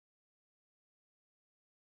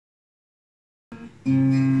Jesus,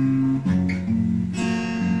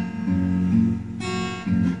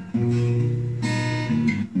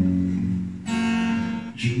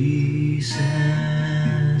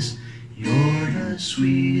 you're the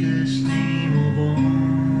sweetest name of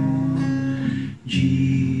all.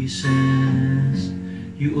 Jesus,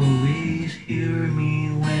 you always hear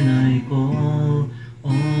me when I call.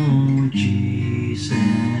 Oh, Jesus,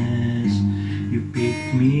 you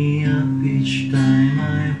pick me up each time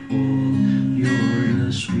I fall. You're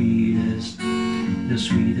the sweetest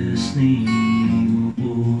name of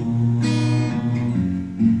all.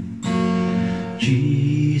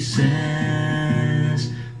 Jesus,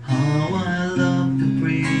 how I love to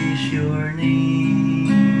praise your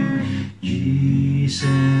name. Jesus,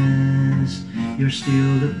 you're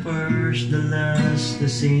still the first, the last, the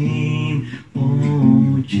same.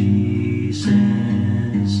 Oh, Jesus,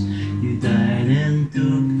 you died and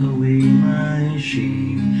took away my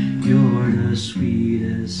shame. You're the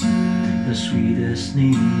sweetest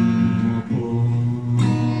name of all.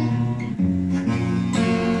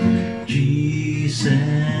 Jesus,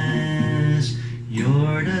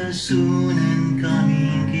 you're the soon and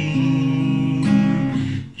coming King.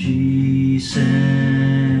 Jesus,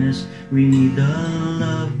 we need the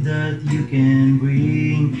love that you can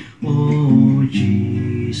bring. Oh,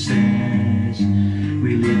 Jesus,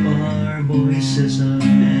 we lift our voices up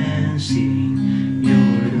and sing.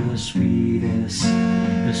 You're the sweetest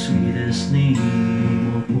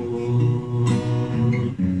name of all.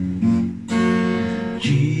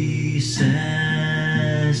 Jesus,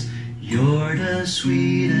 you're the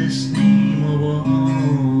sweetest name of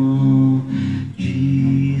all.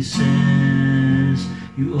 Jesus,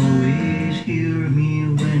 you always hear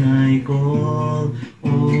me when I call.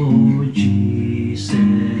 Oh,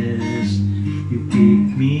 Jesus, you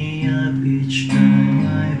pick me up each time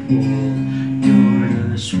I fall. You're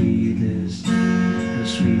the sweetest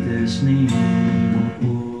name of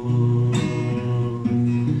all.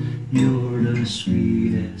 You're the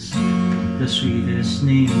sweetest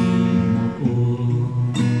name of all.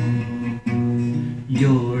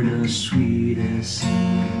 You're the sweetest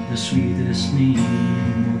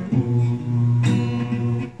name of all.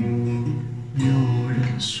 You're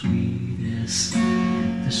the sweetest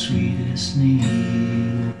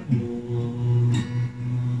name of all.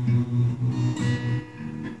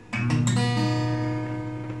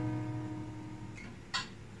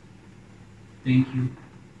 Thank you.